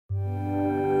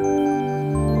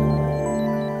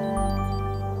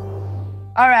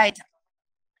All right.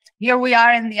 Here we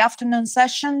are in the afternoon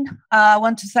session. I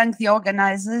want to thank the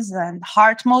organizers and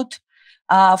Hartmut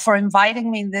for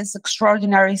inviting me in this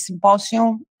extraordinary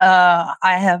symposium. I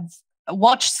have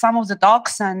watched some of the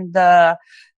talks and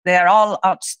they are all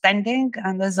outstanding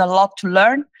and there's a lot to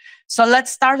learn. So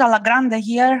let's start alla grande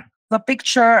here. The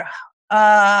picture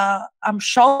I'm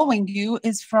showing you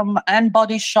is from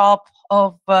N-Body Shop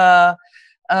of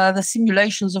the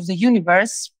simulations of the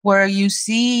universe, where you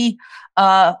see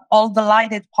all the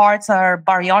lighted parts are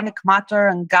baryonic matter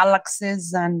and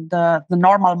galaxies and the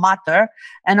normal matter.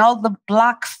 And all the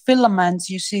black filaments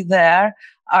you see there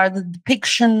are the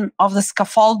depiction of the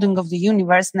scaffolding of the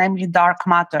universe, namely dark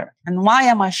matter. And why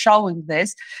am I showing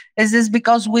this? Is this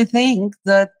because we think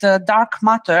that dark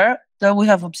matter that we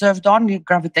have observed only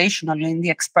gravitationally in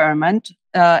the experiment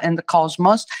in the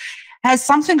cosmos has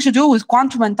something to do with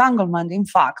quantum entanglement, in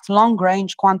fact,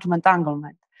 long-range quantum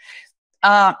entanglement.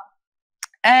 I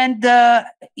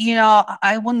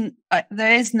wouldn't,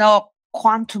 there is no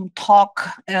quantum talk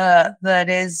that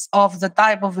is of the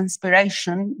type of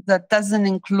inspiration that doesn't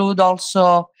include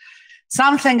also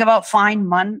something about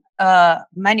Feynman.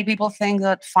 Many people think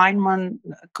that Feynman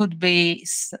could be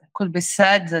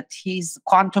said that he's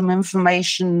quantum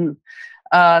information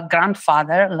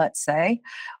grandfather, let's say,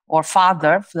 or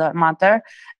father for that matter.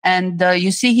 And you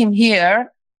see him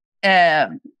here.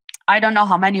 I don't know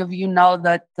how many of you know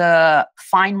that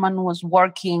Feynman was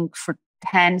working for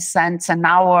 10 cents an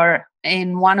hour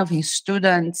in one of his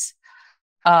students'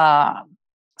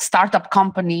 startup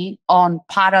company on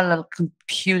parallel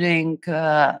computing,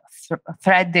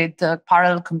 threaded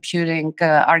parallel computing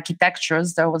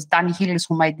architectures. There was Danny Hillis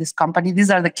who made this company.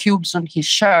 These are the cubes on his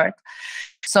shirt.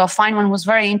 So Feynman was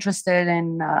very interested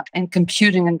in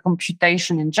computing and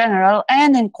computation in general,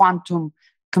 and in quantum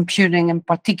computing in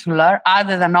particular,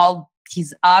 other than all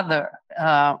his other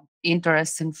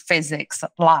interests in physics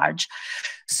at large.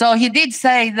 So he did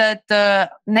say that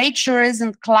nature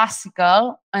isn't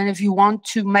classical, and if you want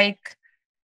to make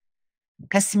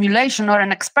a simulation or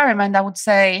an experiment, I would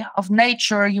say, of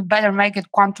nature, you better make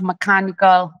it quantum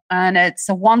mechanical. And it's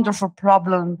a wonderful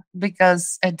problem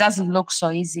because it doesn't look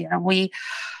so easy. And we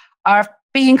are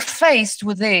being faced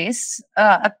with this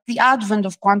at the advent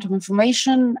of quantum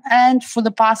information. And for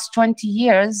the past 20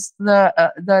 years,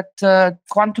 that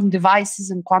quantum devices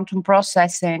and quantum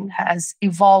processing has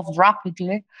evolved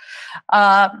rapidly.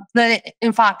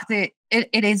 In fact, it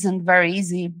isn't very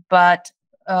easy, but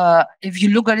if you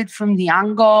look at it from the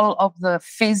angle of the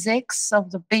physics,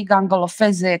 of the big angle of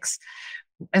physics,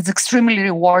 it's extremely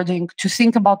rewarding to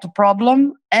think about the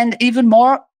problem, and even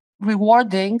more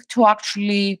rewarding to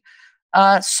actually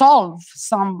solve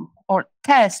some or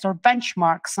test or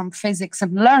benchmark some physics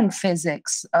and learn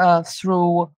physics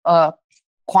through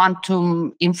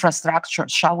quantum infrastructure,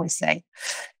 shall we say.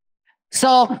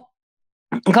 So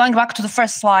going back to the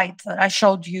first slide, I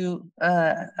showed you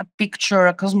a picture,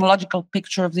 a cosmological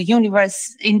picture of the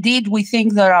universe. Indeed, we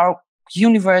think that our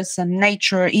universe and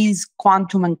nature is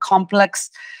quantum and complex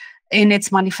in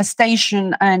its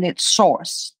manifestation and its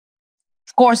source.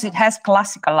 Of course, it has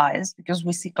classicalized because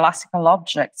we see classical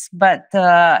objects, but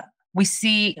we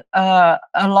see a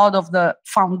lot of the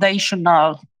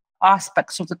foundational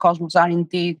aspects of the cosmos are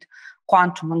indeed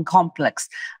quantum and complex.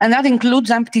 And that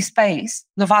includes empty space,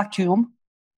 the vacuum.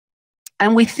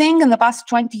 And we think in the past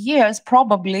 20 years,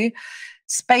 probably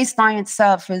space-time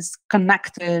itself is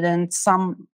connected in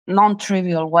some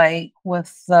non-trivial way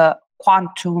with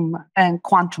quantum and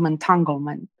quantum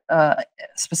entanglement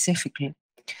specifically.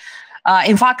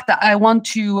 In fact, I want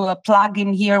to plug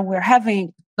in here, we're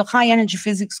having the high-energy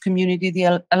physics community,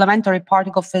 the elementary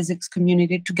particle physics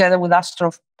community, together with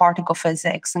astroparticle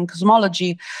physics and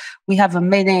cosmology. We have a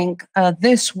meeting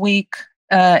this week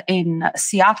in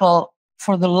Seattle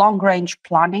for the long-range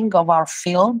planning of our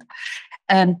field.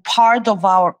 And part of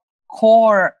our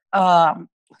core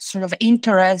sort of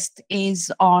interest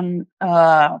is on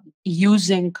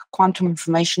using quantum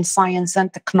information science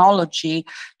and technology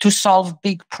to solve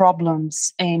big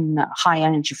problems in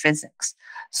high-energy physics.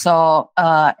 So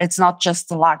it's not just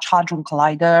the Large Hadron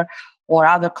Collider or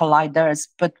other colliders,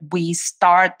 but we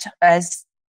start, as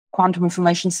quantum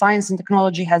information science and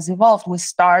technology has evolved, we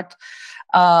start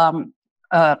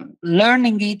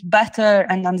learning it better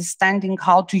and understanding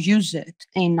how to use it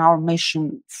in our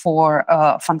mission for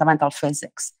fundamental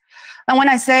physics. And when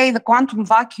I say the quantum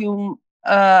vacuum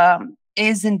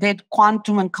is indeed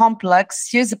quantum and complex,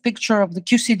 here's a picture of the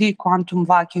QCD quantum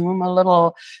vacuum, a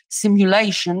little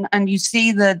simulation, and you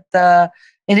see that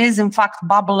it is in fact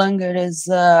bubbling. It is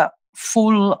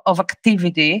full of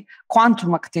activity,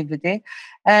 quantum activity.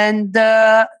 And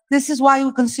this is why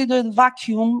we consider the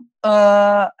vacuum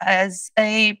as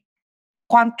a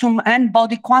quantum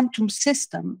n-body quantum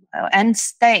system,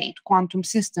 n-state quantum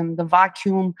system. The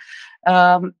vacuum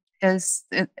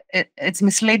it's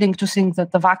misleading to think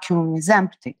that the vacuum is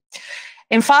empty.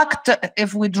 In fact,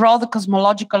 if we draw the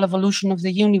cosmological evolution of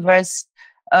the universe,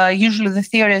 usually the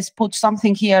theorists put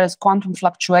something here as quantum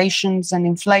fluctuations and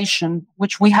inflation,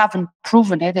 which we haven't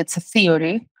proven it, it's a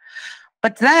theory.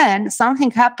 But then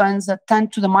something happens at 10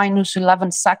 to the minus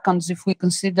 11 seconds if we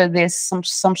consider this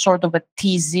some sort of a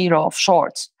T0 of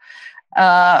sorts.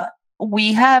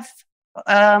 We have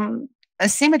a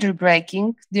symmetry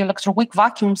breaking, the electroweak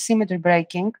vacuum symmetry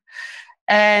breaking,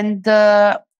 and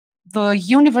the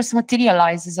universe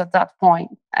materializes at that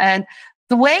point. And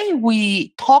the way we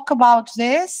talk about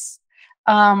this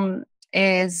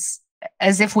is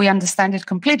as if we understand it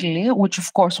completely, which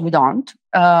of course we don't.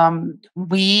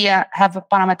 We have a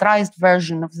parameterized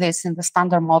version of this in the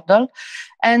standard model,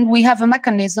 and we have a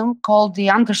mechanism called the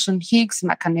Anderson-Higgs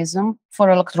mechanism for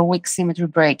electroweak symmetry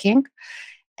breaking.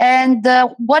 And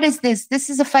what is this? This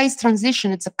is a phase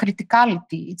transition. It's a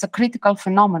criticality. It's a critical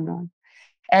phenomenon.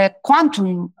 A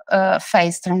quantum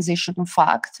phase transition, in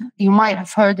fact. You might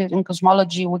have heard it in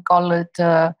cosmology. We call it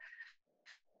the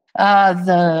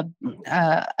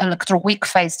electroweak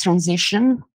phase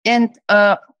transition. And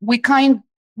we kind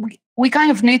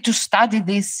of need to study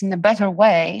this in a better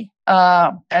way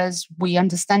as we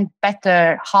understand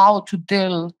better how to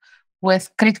deal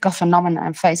with critical phenomena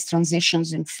and phase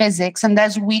transitions in physics, and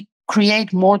as we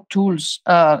create more tools,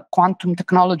 quantum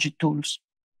technology tools.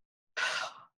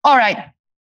 All right.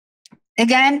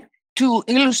 Again, to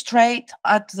illustrate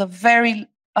at the very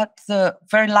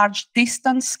large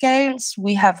distance scales,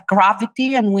 we have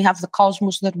gravity and we have the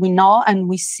cosmos that we know and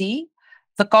we see.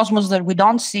 The cosmos that we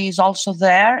don't see is also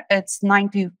there. It's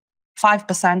 95%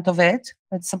 of it.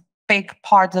 It's a big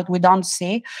part that we don't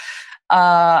see.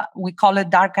 We call it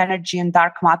dark energy and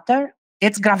dark matter.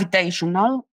 It's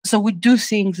gravitational. So we do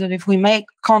think that if we make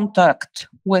contact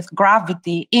with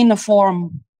gravity in a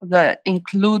form that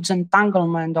includes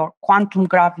entanglement or quantum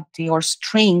gravity or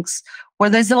strings, where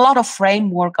there's a lot of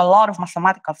framework, a lot of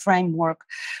mathematical framework,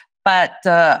 but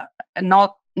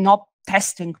not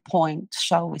testing point,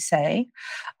 shall we say.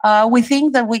 We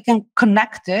think that we can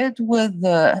connect it with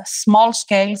the small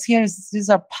scales. These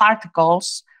are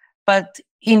particles, but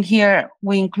in here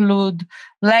we include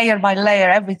layer by layer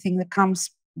everything that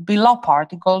comes below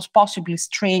particles, possibly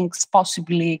strings,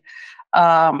 possibly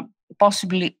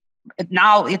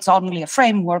now it's only a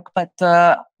framework, but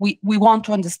we want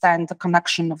to understand the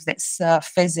connection of this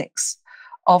physics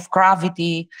of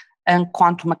gravity and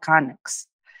quantum mechanics.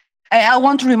 I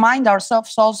want to remind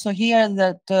ourselves also here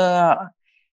that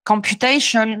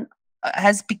computation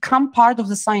has become part of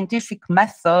the scientific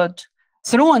method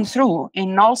through and through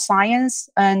in all science,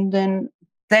 and in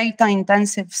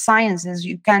data-intensive sciences,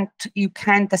 you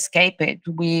can't escape it.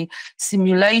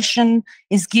 Simulation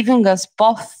is giving us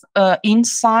both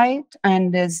insight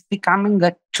and is becoming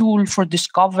a tool for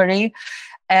discovery.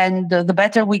 And the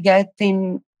better we get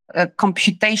in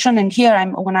computation, and here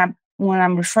when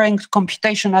I'm referring to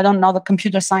computation, I don't know the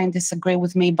computer scientists agree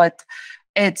with me, but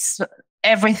it's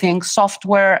everything,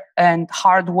 software and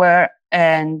hardware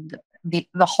and the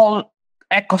whole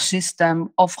ecosystem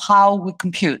of how we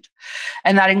compute.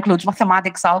 And that includes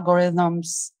mathematics,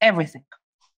 algorithms, everything.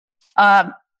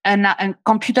 And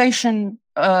computation,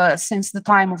 since the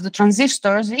time of the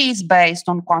transistors, is based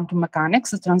on quantum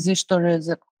mechanics. The transistor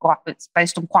it's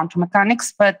based on quantum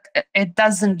mechanics, but it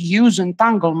doesn't use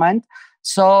entanglement.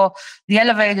 So the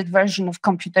elevated version of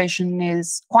computation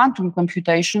is quantum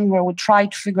computation, where we try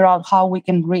to figure out how we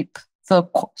can reap the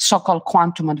so-called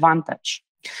quantum advantage.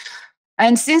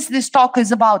 And since this talk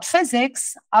is about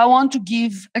physics, I want to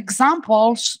give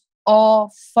examples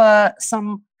of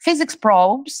some physics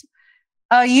probes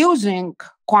using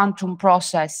quantum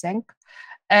processing.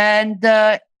 And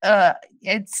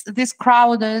this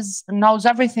crowd knows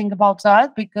everything about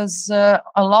that, because a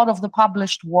lot of the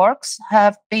published works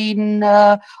have been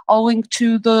owing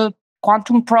to the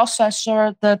quantum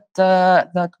processor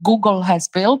that Google has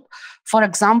built. For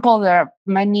example, there are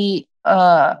many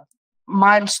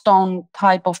milestone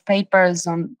type of papers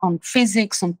on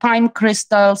physics, on time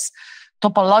crystals,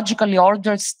 topologically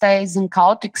ordered states, and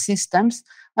chaotic systems.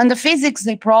 And the physics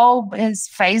they probe is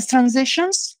phase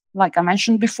transitions, like I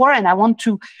mentioned before. And I want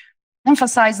to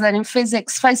emphasize that in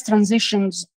physics, phase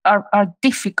transitions are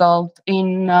difficult.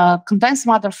 In condensed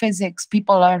matter physics,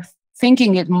 people are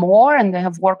thinking it more and they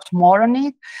have worked more on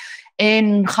it.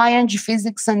 in high energy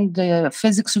physics and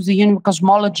physics of the universe,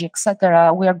 cosmology,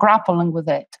 etc., we are grappling with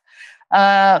it.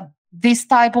 This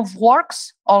type of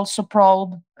works also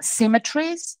probe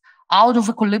symmetries, out of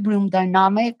equilibrium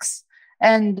dynamics,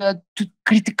 and to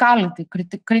criticality,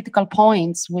 critical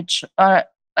points, which are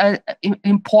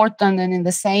important and in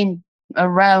the same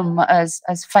realm as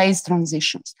phase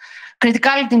transitions.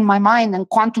 Criticality, in my mind, and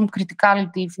quantum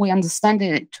criticality, if we understand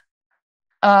it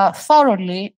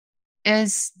thoroughly,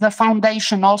 is the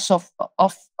foundation also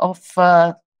of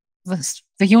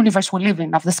the universe we live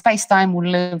in, of the space-time we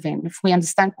live in. If we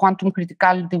understand quantum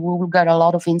criticality, we will get a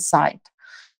lot of insight.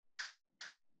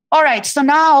 All right, so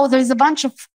now there's a bunch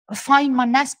of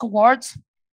Feynman-esque awards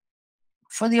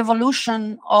for the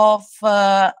evolution of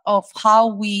how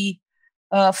we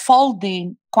fold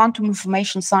in quantum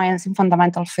information science in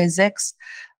fundamental physics.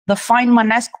 The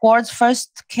Feynman-esque awards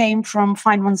first came from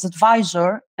Feynman's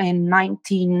advisor in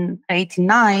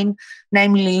 1989,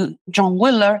 namely John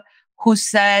Wheeler, who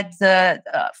said the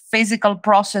physical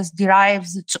process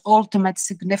derives its ultimate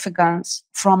significance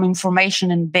from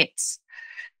information in bits,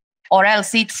 or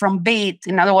else it from bit.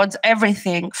 In other words,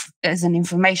 everything is an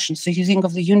information. So you think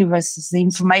of the universe as the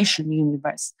information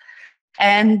universe.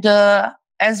 And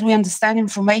as we understand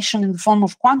information in the form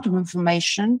of quantum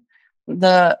information,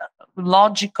 the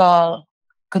logical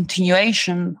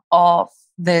continuation of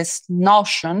this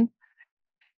notion,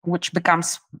 which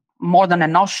becomes more than a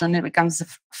notion, it becomes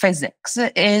physics,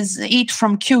 is it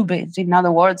from qubit. In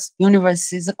other words,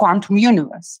 universe is a quantum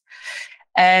universe.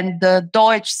 And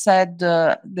Deutsch said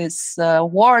this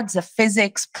words, a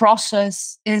physics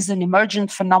process is an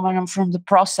emergent phenomenon from the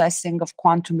processing of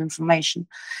quantum information.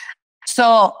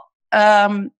 So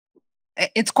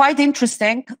it's quite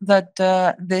interesting that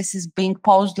this is being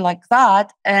posed like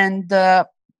that. And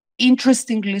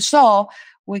interestingly so,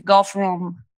 we go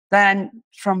from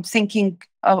thinking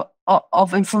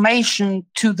of information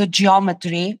to the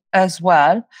geometry as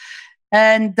well.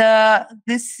 And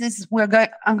this is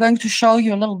I'm going to show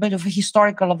you a little bit of a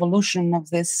historical evolution of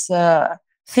this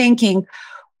thinking,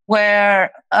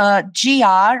 where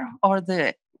GR, or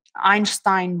the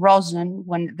Einstein-Rosen,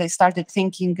 when they started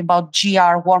thinking about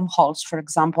GR wormholes, for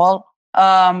example,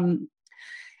 and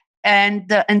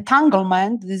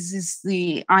entanglement. This is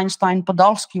the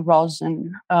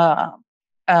Einstein-Podolsky-Rosen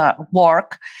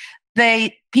work.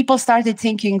 People started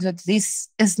thinking that this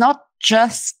is not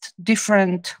just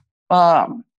different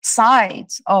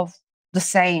sides of the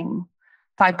same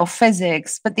type of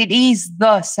physics, but it is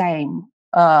the same.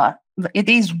 It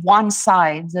is one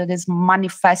side that is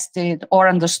manifested or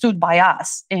understood by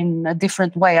us in a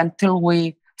different way until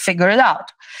we figure it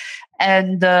out.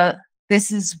 And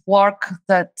this is work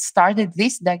that started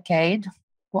this decade,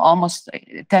 almost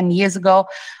 10 years ago,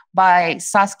 by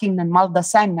Susskind and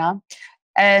Maldacena.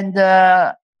 And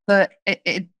the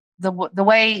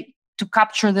way to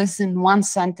capture this in one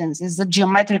sentence is the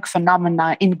geometric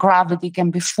phenomena in gravity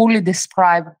can be fully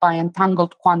described by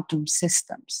entangled quantum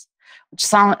systems. It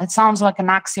sounds like an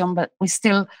axiom, but we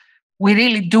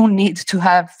really do need to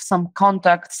have some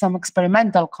contact, some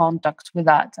experimental contact with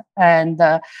that. And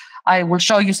I will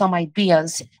show you some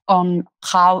ideas on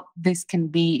how this can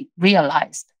be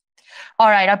realized. All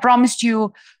right, I promised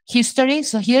you history.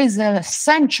 So here is a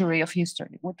century of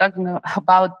history. We're talking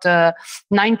about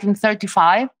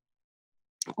 1935,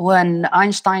 when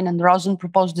Einstein and Rosen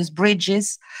proposed these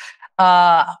bridges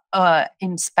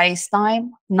in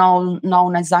space-time,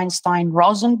 known as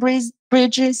Einstein-Rosen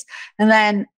bridges. And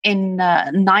then in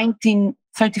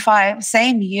 1935,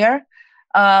 same year,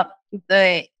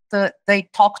 they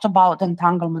talked about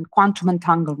entanglement, quantum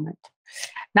entanglement.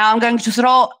 Now I'm going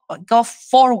to go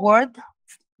forward,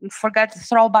 forget to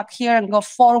throw back here, and go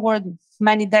forward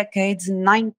many decades in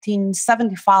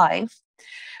 1975,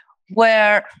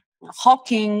 where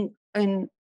Hawking, in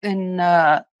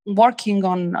working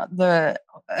on the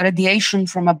radiation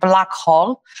from a black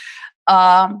hole,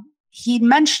 he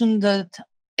mentioned that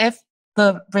if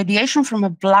the radiation from a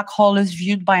black hole is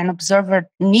viewed by an observer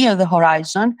near the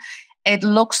horizon, it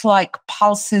looks like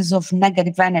pulses of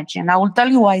negative energy. And I will tell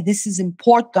you why this is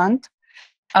important,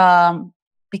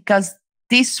 because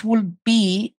this will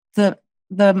be the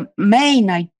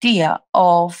main idea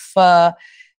of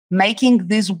making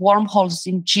these wormholes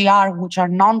in GR, which are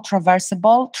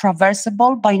non-traversable,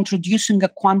 traversable by introducing a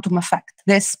quantum effect.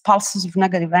 These pulses of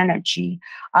negative energy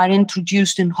are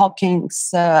introduced in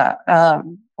Hawking's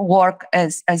work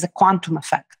as a quantum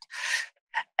effect.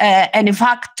 And in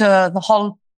fact, the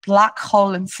whole black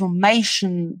hole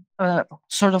information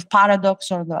sort of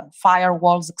paradox, or the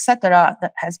firewalls, etc.,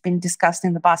 that has been discussed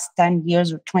in the past 10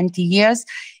 years or 20 years,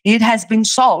 it has been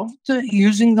solved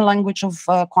using the language of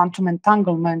quantum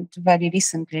entanglement very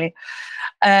recently.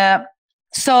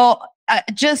 So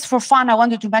just for fun, I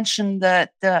wanted to mention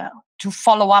that to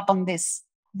follow up on this,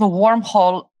 the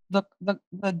wormhole, the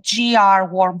GR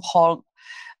wormhole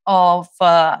of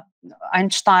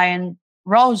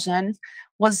Einstein-Rosen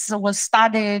was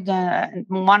studied.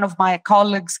 One of my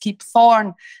colleagues, Kip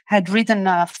Thorne, had written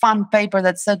a fun paper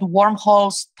that said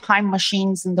wormholes, time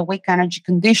machines, and the weak energy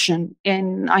condition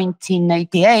in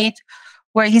 1988,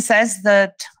 where he says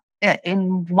that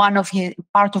in one of his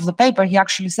part of the paper, he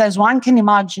actually says one can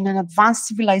imagine an advanced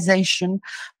civilization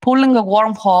pulling a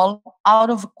wormhole out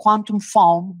of a quantum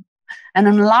foam and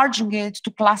enlarging it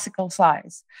to classical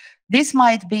size. This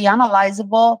might be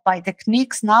analyzable by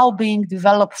techniques now being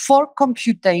developed for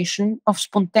computation of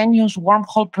spontaneous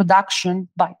wormhole production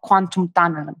by quantum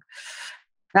tunneling.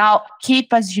 Now,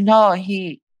 Kip, as you know,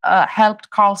 he helped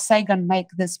Carl Sagan make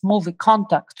this movie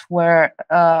Contact, where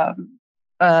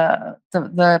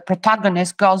the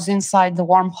protagonist goes inside the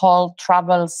wormhole,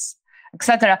 travels,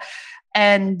 etc.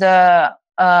 And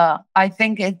I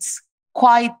think it's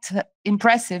quite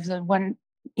impressive that when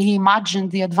he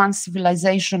imagined the advanced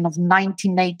civilization of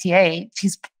 1988,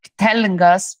 he's telling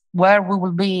us where we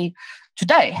will be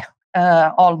today,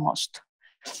 almost.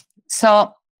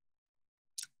 So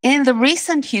in the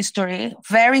recent history,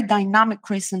 very dynamic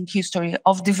recent history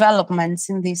of developments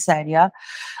in this area,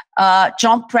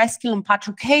 John Preskill and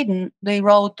Patrick Hayden, they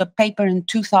wrote a paper in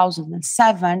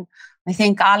 2007. I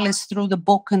think Alice threw the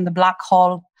book in the black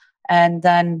hole, and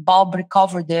then Bob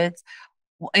recovered it.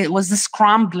 It was a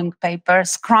scrambling paper.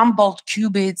 Scrambled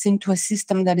qubits into a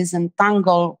system that is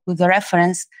entangled with the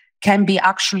reference can be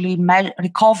actually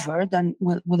recovered, and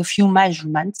with a few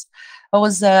measurements. It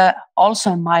was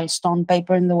also a milestone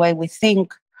paper in the way we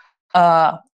think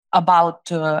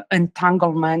about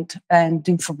entanglement and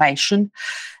information.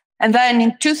 And then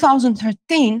in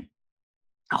 2013,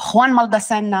 Juan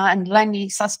Maldacena and Lenny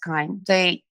Susskind,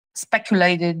 they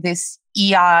speculated this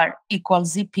ER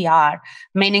equals EPR,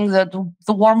 meaning that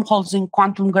the wormholes in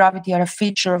quantum gravity are a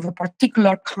feature of a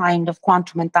particular kind of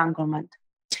quantum entanglement.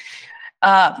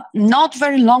 Not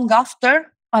very long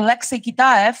after, Alexei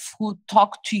Kitaev, who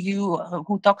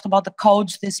talked about the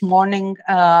codes this morning,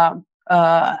 an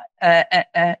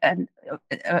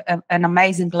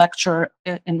amazing lecture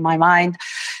in my mind,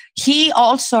 he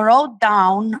also wrote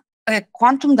down a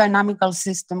quantum dynamical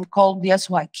system called the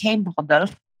SYK model.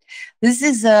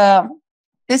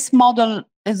 This model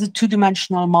is a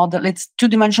two-dimensional model. It's a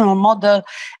two-dimensional model,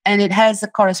 and it has a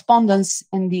correspondence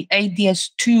in the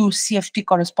ADS2 CFT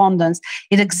correspondence.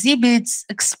 It exhibits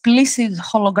explicit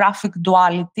holographic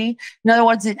duality. In other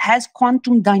words, it has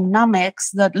quantum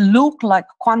dynamics that look like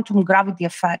quantum gravity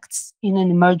effects in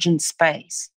an emergent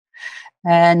space.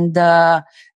 And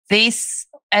these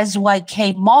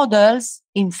SYK models,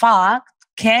 in fact,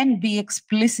 can be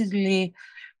explicitly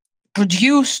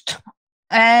produced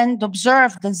and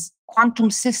observed as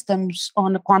quantum systems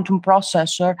on a quantum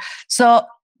processor. So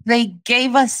they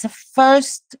gave us a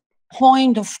first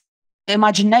point of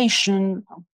imagination,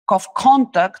 of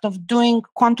contact, of doing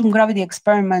quantum gravity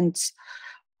experiments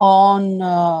on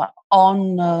the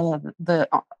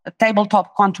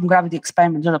tabletop quantum gravity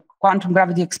experiments, or quantum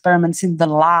gravity experiments in the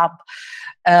lab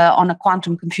on a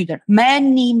quantum computer.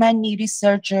 Many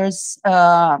researchers,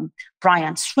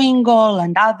 Brian Swingle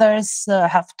and others,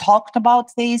 have talked about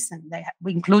this, and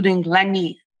including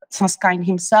Lenny Susskind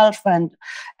himself and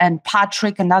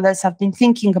Patrick and others have been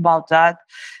thinking about that.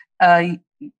 You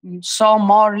saw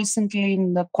more recently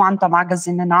in the Quanta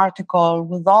magazine an article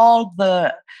with all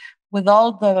the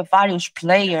various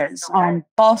players on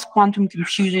both quantum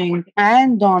computing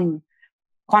and on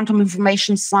quantum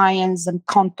information science and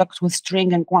contact with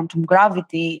string and quantum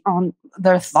gravity, on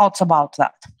their thoughts about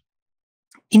that.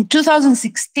 In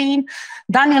 2016,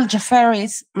 Daniel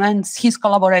Jefferies and his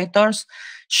collaborators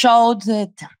showed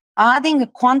that adding a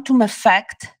quantum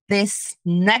effect, this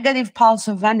negative pulse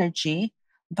of energy,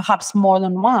 perhaps more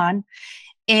than one,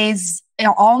 is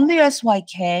on the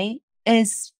SYK,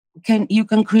 you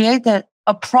can create a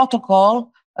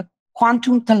protocol, a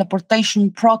quantum teleportation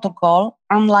protocol,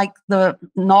 unlike the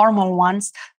normal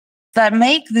ones, that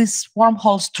make these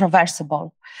wormholes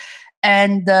traversable.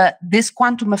 And these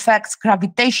quantum effects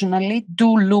gravitationally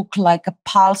do look like a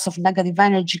pulse of negative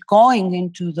energy going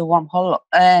into the wormhole.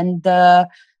 And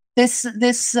this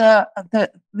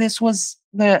was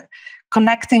the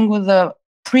connecting with the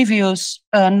previous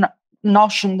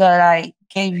notion that I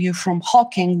gave you from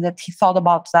Hawking, that he thought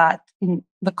about that in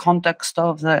the context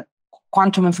of the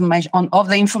quantum information, of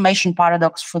the information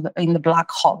paradox in the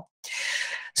black hole.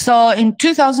 So in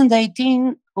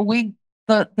 2018,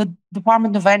 the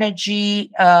Department of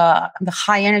Energy, the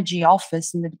High Energy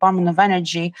Office in the Department of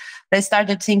Energy, they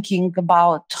started thinking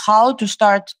about how to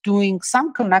start doing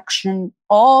some connection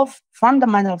of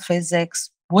fundamental physics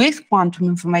with quantum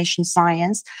information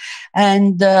science,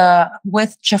 and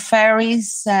with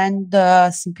Jefferies and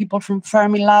some people from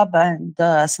Fermilab and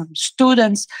some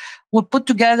students, we put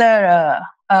together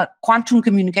quantum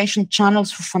communication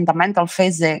channels for fundamental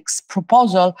physics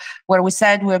proposal, where we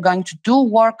said we're going to do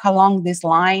work along this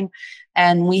line.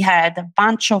 And we had a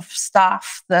bunch of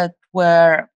stuff that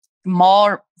were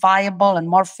more viable and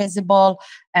more feasible,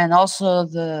 and also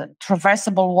the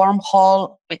traversable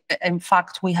wormhole. In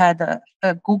fact, we had a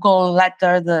Google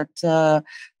letter that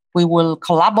we will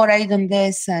collaborate on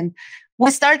this. And we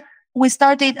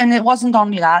started, and it wasn't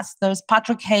only us. There's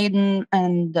Patrick Hayden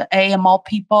and the AMO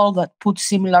people that put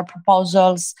similar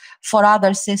proposals for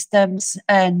other systems,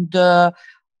 and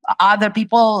other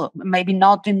people, maybe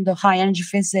not in the high energy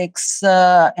physics,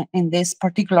 in this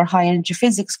particular high energy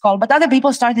physics call, but other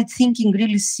people started thinking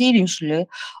really seriously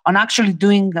on actually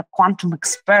doing a quantum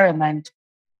experiment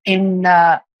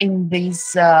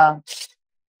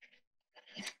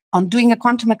on doing a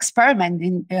quantum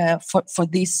experiment for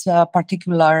these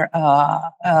particular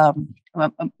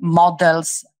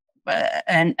models,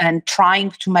 and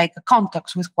trying to make a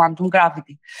contact with quantum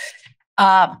gravity.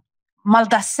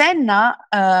 Maldacena,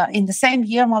 in the same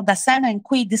year, Maldacena and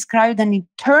Cui described an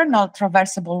internal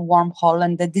traversable wormhole,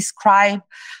 and they describe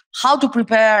how to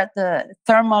prepare the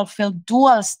thermal field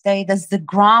dual state as the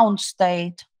ground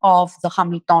state of the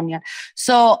Hamiltonian.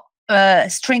 So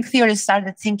string theory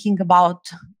started thinking about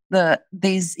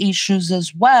these issues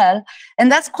as well.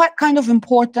 And that's quite kind of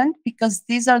important, because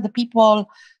these are the people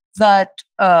that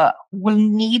will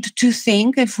need to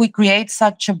think, if we create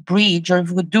such a bridge or if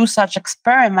we do such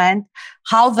experiment,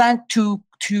 how then to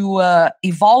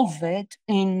evolve it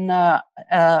in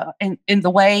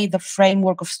the way the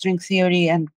framework of string theory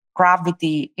and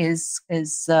gravity is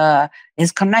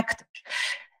connected.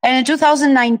 And in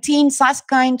 2019,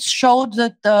 Susskind showed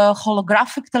that the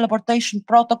holographic teleportation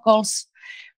protocols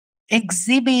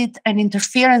exhibit an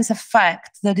interference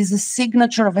effect that is a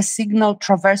signature of a signal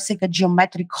traversing a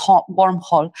geometric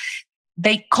wormhole.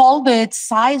 They called it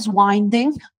size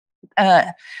winding,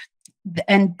 and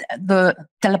the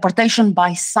teleportation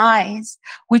by size,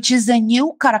 which is a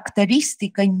new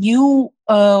characteristic, a new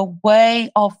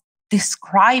way of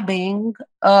describing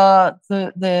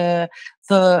the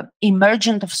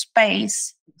emergence of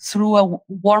space through a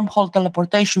wormhole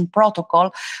teleportation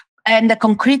protocol, and a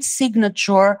concrete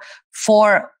signature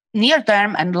for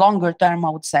near-term and longer-term, I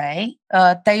would say,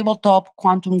 tabletop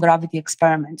quantum gravity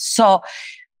experiments. So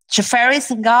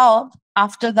Jefferies and Gao,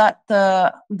 after that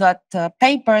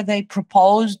paper, they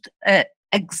proposed they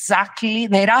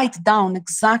write down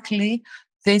exactly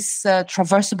this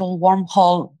traversable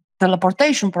wormhole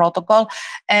teleportation protocol.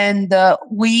 And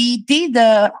we did,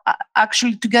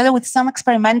 actually, together with some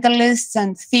experimentalists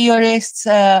and theorists,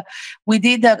 we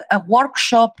did a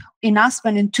workshop in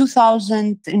Aspen in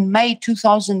May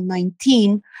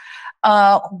 2019,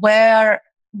 where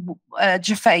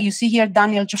you see here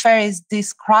Daniel Jefferies is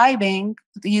describing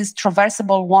these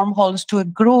traversable wormholes to a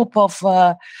group of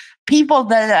people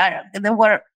that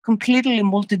were completely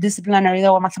multidisciplinary.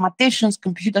 There were mathematicians,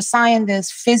 computer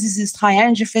scientists, physicists, high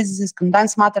energy physicists,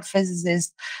 condensed matter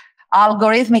physicists,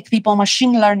 algorithmic people,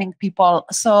 machine learning people.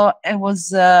 So it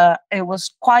was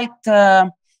quite.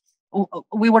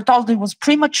 We were told it was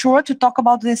premature to talk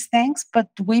about these things, but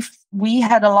we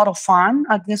had a lot of fun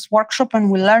at this workshop, and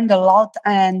we learned a lot.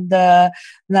 And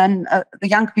then the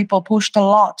young people pushed a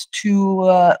lot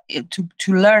to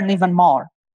learn even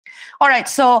more. All right,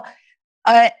 so.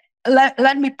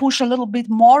 Let me push a little bit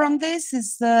more on this.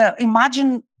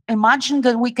 Imagine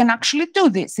that we can actually do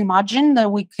this. Imagine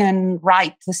that we can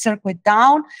write the circuit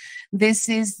down. This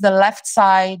is the left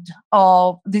side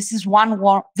of this is one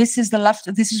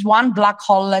black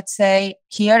hole, let's say,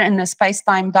 here in a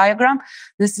space-time diagram.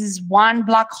 This is one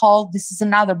black hole, this is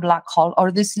another black hole,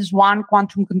 or this is one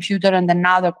quantum computer and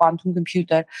another quantum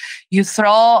computer. You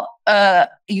throw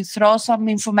some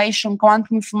information,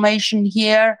 quantum information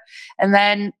here, and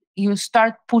then you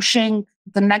start pushing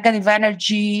the negative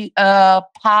energy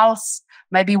pulse,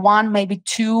 maybe one, maybe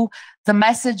two. The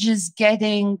message is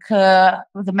getting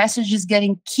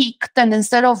kicked, and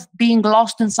instead of being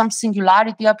lost in some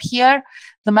singularity up here,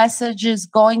 the message is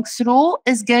going through,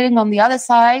 is getting on the other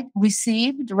side,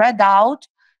 received, read out,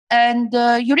 and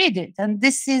you read it. And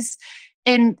this is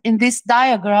in this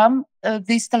diagram,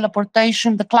 this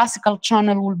teleportation, the classical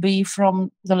channel will be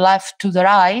from the left to the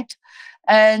right,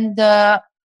 and the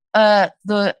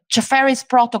Jefferys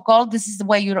protocol. This is the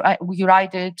way you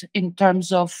write it in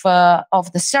terms of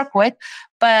the circuit,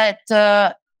 but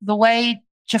the way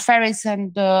Jefferys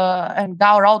and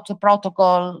Gao wrote the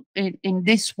protocol in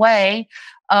this way,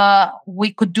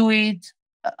 we could do it.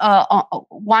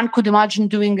 One could imagine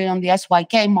doing it on the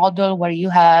SYK model, where you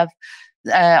have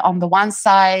on the one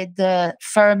side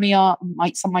fermion,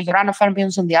 some Majorana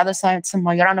fermions, on the other side some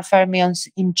Majorana fermions,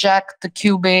 inject the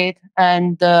qubit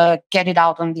and get it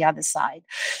out on the other side.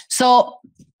 So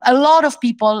a lot of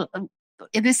people,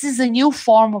 this is a new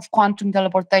form of quantum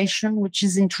teleportation, which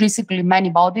is intrinsically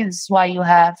many-body. This is why you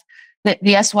have the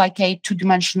SYK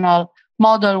two-dimensional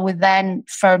model with then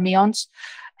fermions.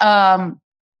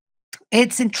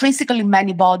 It's intrinsically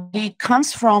many-body. It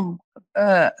comes from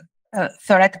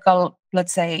theoretical,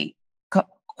 let's say,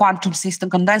 quantum system,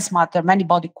 condensed matter,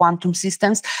 many-body quantum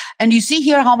systems. And you see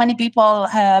here how many people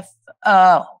have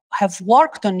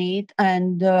worked on it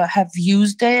and have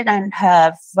used it and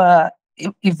have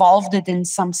evolved it in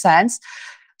some sense.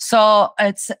 So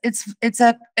it's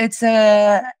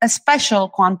a special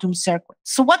quantum circuit.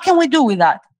 So what can we do with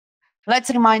that? Let's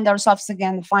remind ourselves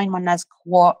again the Feynman-esque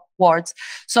words.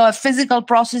 So a physical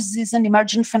process is an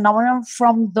emergent phenomenon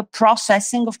from the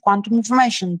processing of quantum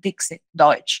information, Dixit,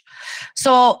 Deutsch.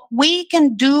 So we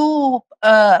can do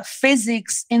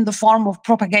physics in the form of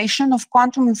propagation of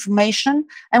quantum information.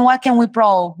 And what can we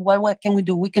probe? What can we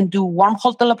do? We can do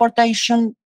wormhole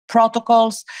teleportation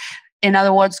protocols. In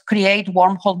other words, create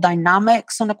wormhole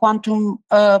dynamics on a quantum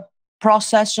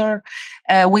processor.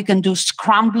 We can do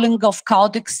scrambling of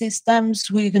chaotic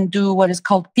systems. We can do what is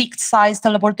called peak size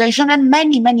teleportation and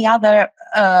many, many other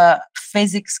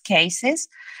physics cases.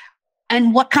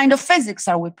 And what kind of physics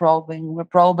are we probing? We're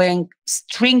probing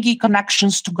stringy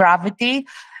connections to gravity,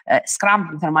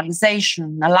 scrambling,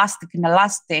 thermalization, elastic,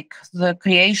 inelastic, the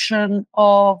creation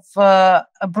of a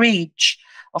bridge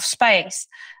of space.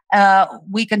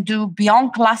 We can do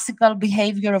beyond classical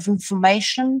behavior of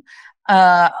information.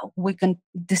 We can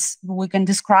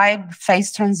describe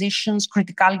phase transitions,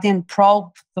 criticality, and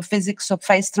probe the physics of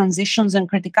phase transitions and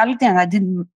criticality. And I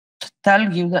didn't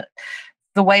tell you that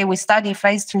the way we study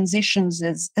phase transitions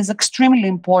is extremely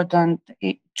important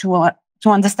to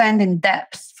understand in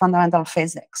depth fundamental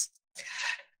physics.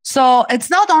 So it's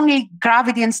not only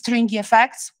gravity and stringy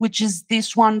effects, which is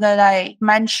this one that I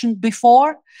mentioned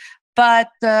before, but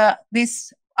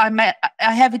this. I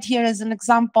have it here as an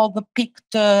example, the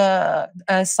peaked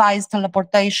size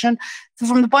teleportation. So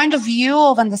from the point of view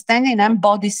of understanding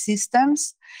M-body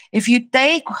systems, if you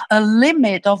take a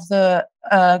limit of the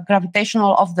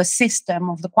gravitational of the system,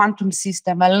 of the quantum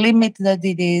system, a limit that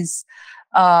it is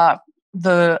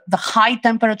the high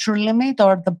temperature limit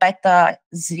or the beta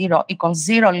 0 equals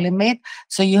 0 limit,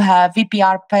 so you have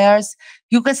VPR pairs,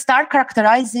 you can start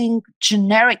characterizing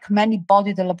generic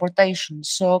many-body teleportation.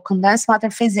 So condensed matter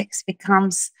physics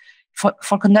becomes,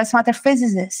 for condensed matter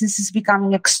physicists, this is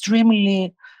becoming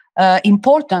extremely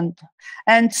important.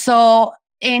 And so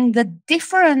in the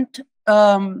different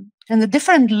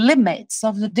limits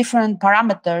of the different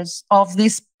parameters of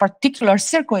this particular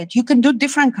circuit, you can do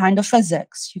different kind of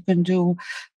physics. You can do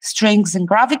strings and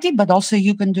gravity, but also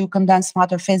you can do condensed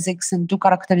matter physics and do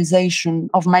characterization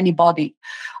of many body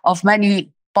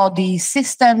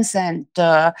systems and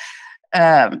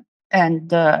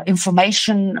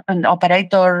information and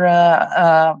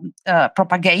operator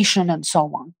propagation and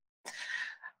so on.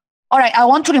 All right, I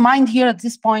want to remind here at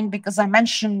this point, because I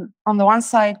mentioned on the one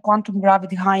side quantum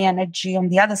gravity, high energy. On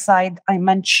the other side, I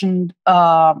mentioned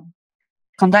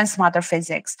condensed matter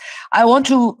physics. I want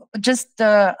to just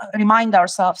remind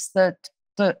ourselves that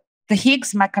the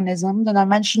Higgs mechanism that I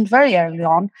mentioned very early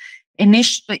on,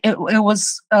 initially it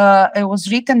was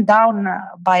written down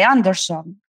by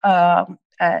Anderson,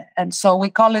 and so we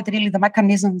call it really the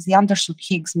mechanism, the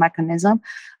Anderson-Higgs mechanism,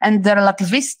 and the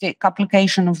relativistic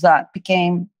application of that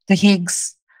became the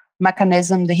Higgs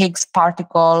mechanism, the Higgs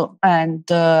particle, and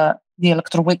the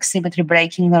electroweak symmetry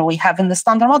breaking that we have in the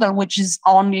standard model, which is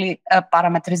only a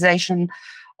parameterization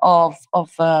of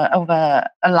a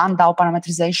Landau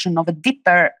parameterization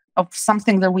of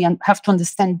something that we have to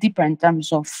understand deeper in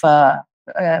terms of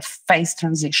phase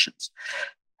transitions.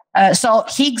 So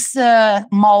Higgs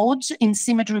modes in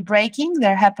symmetry breaking,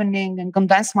 they're happening in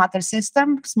condensed matter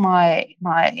systems.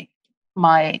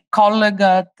 My colleague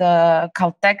at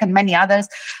Caltech and many others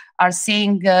are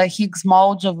seeing Higgs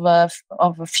modes of a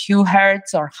few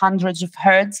hertz or hundreds of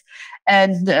hertz.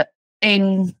 And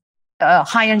in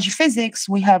high energy physics,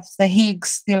 we have the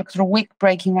Higgs, the electroweak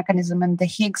braking mechanism, and the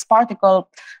Higgs particle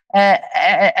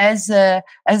as a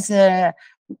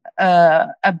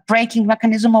braking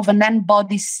mechanism of an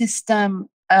n-body system,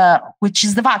 which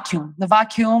is the vacuum. The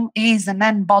vacuum is an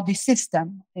n-body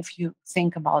system, if you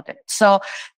think about it. So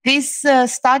this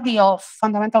study of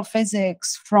fundamental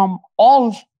physics from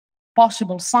all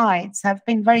possible sides have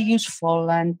been very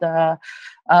useful, and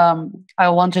I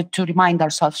wanted to remind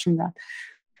ourselves from that.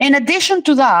 In addition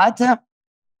to that,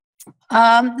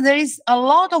 there is a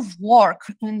lot of work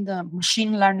in the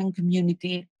machine learning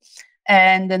community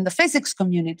and in the physics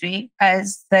community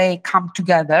as they come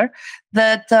together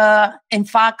that, in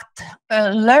fact,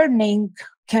 learning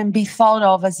can be thought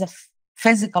of as a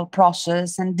physical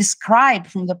process and described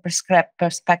from the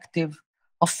perspective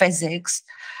of physics.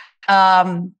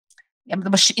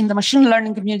 In the machine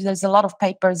learning community, there's a lot of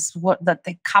papers that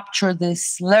they capture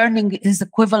this. Learning is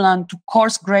equivalent to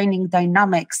coarse graining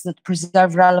dynamics that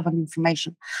preserve relevant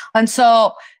information. And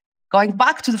so going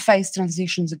back to the phase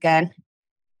transitions again,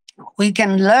 we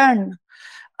can learn,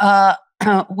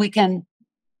 we can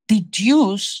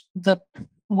deduce the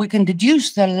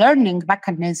learning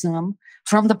mechanism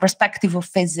from the perspective of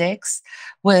physics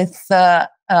with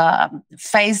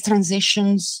phase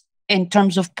transitions in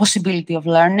terms of possibility of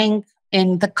learning,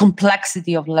 in the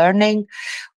complexity of learning,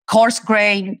 coarse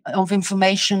grain of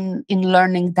information in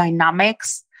learning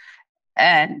dynamics.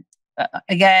 And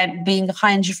again, being a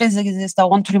high energy physicist, I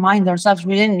want to remind ourselves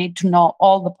we didn't need to know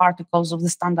all the particles of the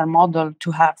standard model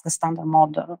to have the standard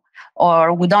model,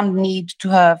 or we don't need to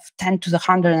have 10 to the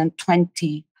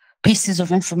 120 pieces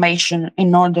of information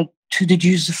in order to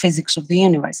deduce the physics of the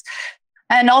universe.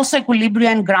 And also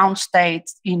equilibrium and ground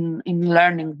states in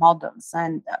learning models.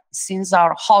 And since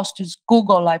our host is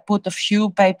Google, I put a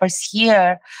few papers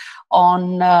here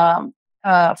on,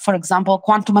 for example,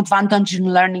 quantum advantage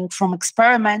in learning from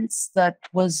experiments that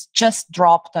was just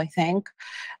dropped, I think,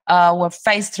 where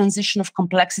phase transition of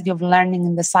complexity of learning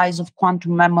in the size of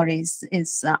quantum memories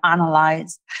is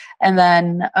analyzed. And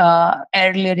then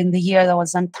earlier in the year, there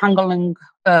was untangling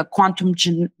quantum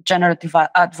generative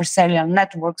adversarial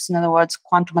networks. In other words,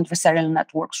 quantum adversarial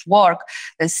networks work.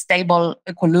 There's stable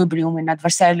equilibrium in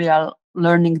adversarial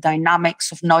learning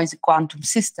dynamics of noisy quantum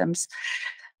systems.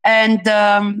 And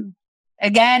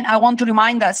again, I want to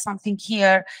remind us something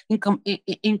here.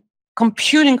 In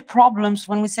computing problems,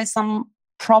 when we say some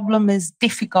problem is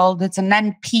difficult, it's an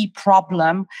NP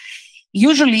problem.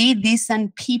 Usually, this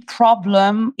NP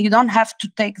problem, you don't have to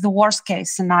take the worst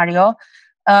case scenario.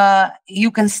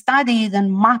 You can study it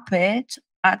and map it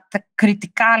at the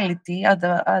criticality, at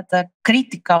the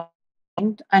critical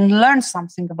point, and learn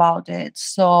something about it.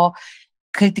 So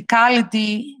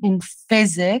criticality in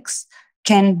physics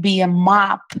can be a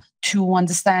map to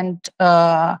understand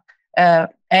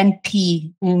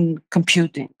NP in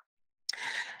computing.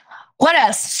 What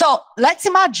else? So let's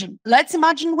imagine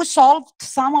we solved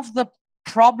some of the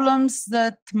problems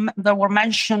that were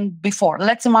mentioned before.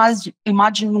 Let's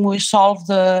imagine we solve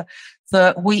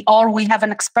we have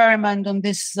an experiment on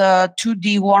this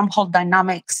 2D wormhole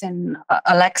dynamics in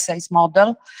Alexei's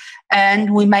model,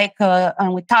 and we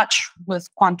touch with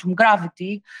quantum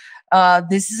gravity.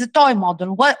 This is a toy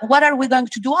model. What are we going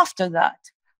to do after that?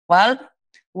 Well,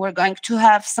 we're going to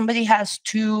have somebody has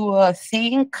to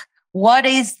think, what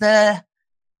is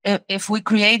if we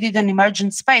created an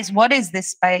emergent space, what is this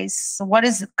space? What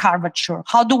is the curvature?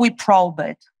 How do we probe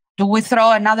it? Do we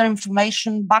throw another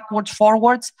information backwards,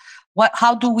 forwards?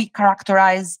 How do we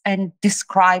characterize and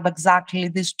describe exactly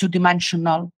this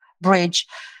two-dimensional bridge?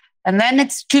 And then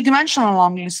it's two-dimensional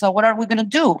only. So what are we going to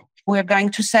do? We're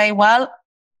going to say, well,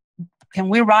 can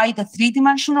we write a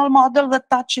three-dimensional model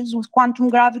that touches with quantum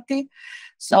gravity?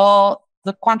 So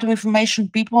the quantum information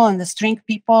people and the string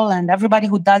people and everybody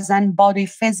who does n-body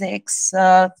physics,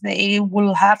 they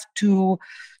will have to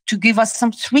give us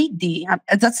some 3D.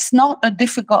 That's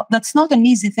not an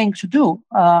easy thing to do.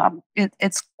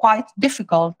 It's quite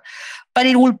difficult, but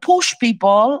it will push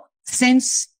people,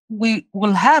 since we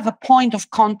will have a point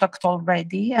of contact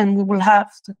already and we will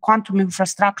have the quantum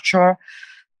infrastructure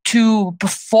to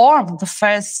perform the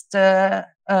first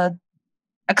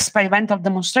experimental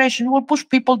demonstration. Will push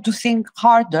people to think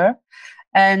harder.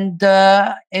 And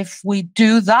if we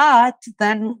do that,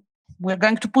 then we're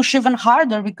going to push even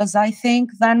harder, because I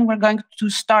think then we're going to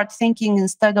start thinking,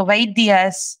 instead of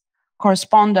ADS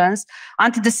correspondence,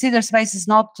 anti-de Sitter space is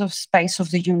not the space of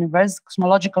the universe.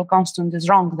 Cosmological constant is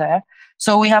wrong there.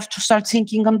 So we have to start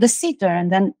thinking on de Sitter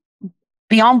and then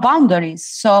beyond boundaries.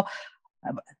 So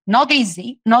not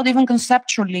easy, not even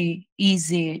conceptually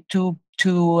easy to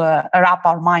to wrap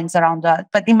our minds around that.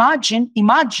 But imagine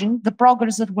the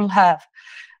progress that we'll have.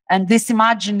 And this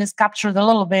imagine is captured a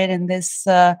little bit in this,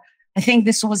 I think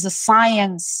this was a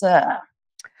Science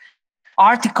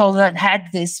article that had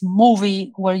this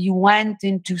movie where you went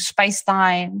into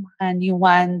space-time and you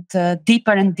went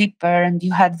deeper and deeper, and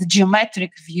you had the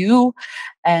geometric view,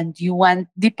 and you went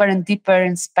deeper and deeper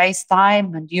in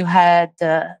space-time, and you had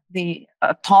the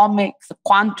atomic, the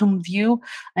quantum view,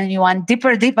 and you went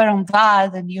deeper on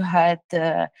that, and you had,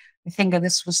 I think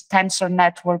this was tensor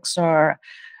networks, or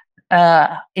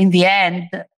in the end,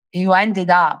 you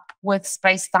ended up with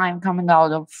space-time coming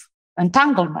out of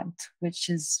entanglement, which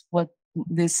is what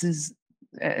this is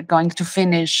going to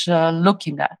finish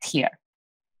looking at here.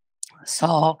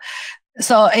 So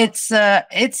it's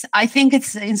I think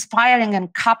it's inspiring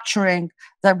and capturing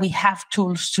that we have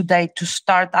tools today to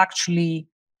start actually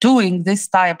doing this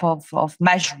type of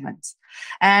measurements.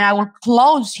 And I will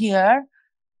close here.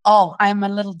 Oh, I'm a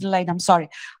little delayed. I'm sorry.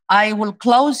 I will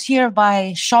close here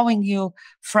by showing you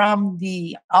from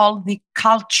all the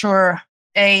culture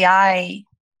AI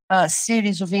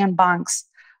series of Ian Banks.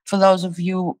 For those of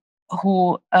you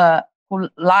who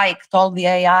liked all the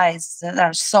AIs that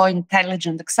are so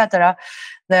intelligent, etc.,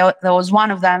 there was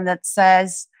one of them that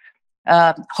says,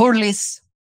 Hurley's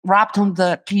wrapped on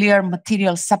the clear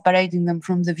material separating them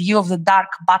from the view of the dark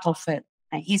battlefield.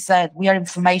 And he said, we are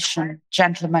information,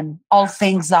 gentlemen, all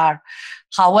things are.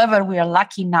 However, we are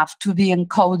lucky enough to be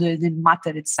encoded in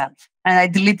matter itself. And I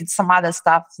deleted some other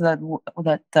stuff that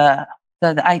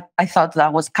I thought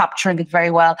that was capturing it very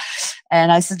well.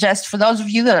 And I suggest for those of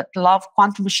you that love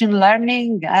quantum machine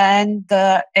learning and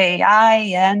AI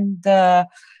and the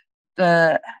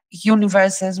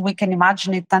universe as we can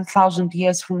imagine it 10,000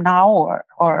 years from now,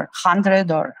 or 100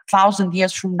 or 1,000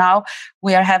 years from now,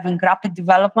 we are having rapid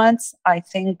developments. I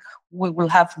think we will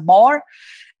have more.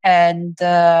 And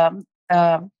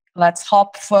let's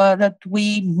hope that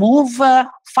we move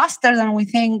faster than we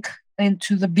think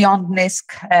into the beyond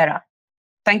NISQ era.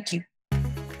 Thank you.